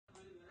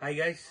Hi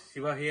guys,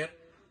 Shiva here.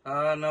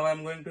 Now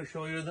I'm going to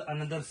show you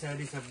another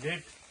sarees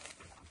update.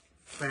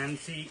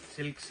 Fancy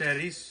silk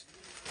sarees,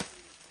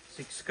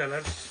 6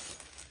 colors.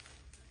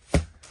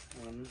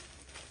 1,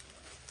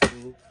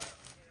 2,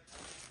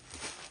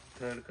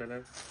 third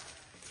color,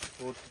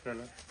 fourth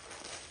color,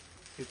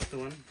 fifth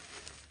one,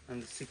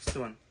 and the sixth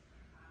one.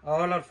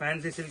 All are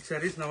fancy silk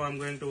sarees. Now I'm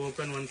going to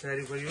open one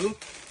saree for you.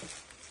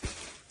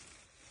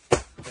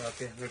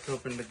 Okay, let's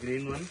open the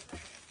green one.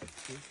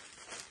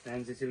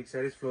 Fancy silk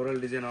sarees, floral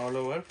design all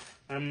over,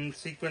 and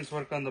sequence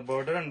work on the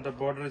border, and the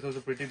border is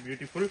also pretty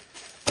beautiful.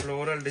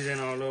 Floral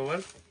design all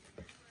over.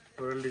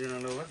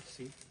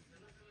 See,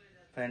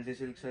 fancy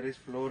silk sarees,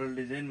 floral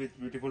design with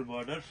beautiful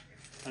borders,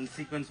 and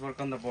sequence work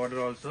on the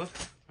border also.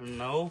 And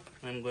now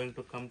I'm going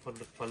to come for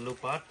the pallu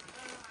part.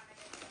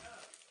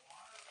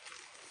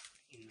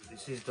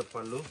 This is the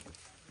pallu.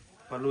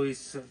 Pallu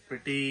is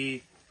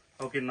pretty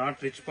okay,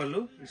 not rich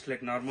pallu. It's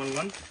like normal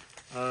one.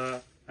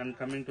 And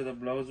coming to the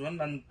blouse one,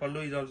 and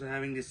pallu is also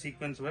having the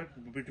sequence work,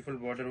 beautiful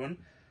border one.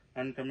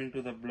 And coming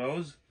to the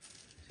blouse,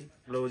 see,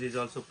 blouse is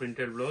also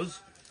printed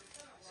blouse.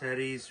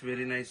 Saree is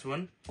very nice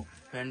one.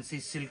 Fancy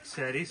silk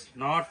sarees,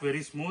 not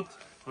very smooth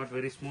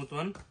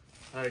one.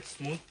 It's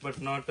smooth but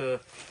not the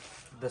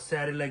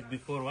saree like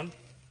before one.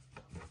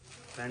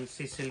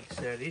 Fancy silk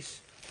sarees.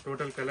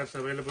 Total colors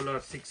available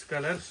are 6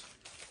 colors.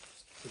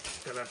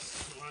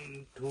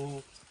 1,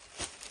 2,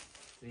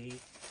 3,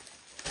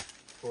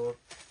 4,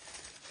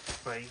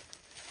 5,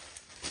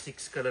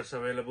 6 colors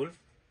available.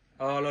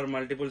 All are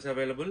multiples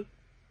available.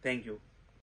 Thank you.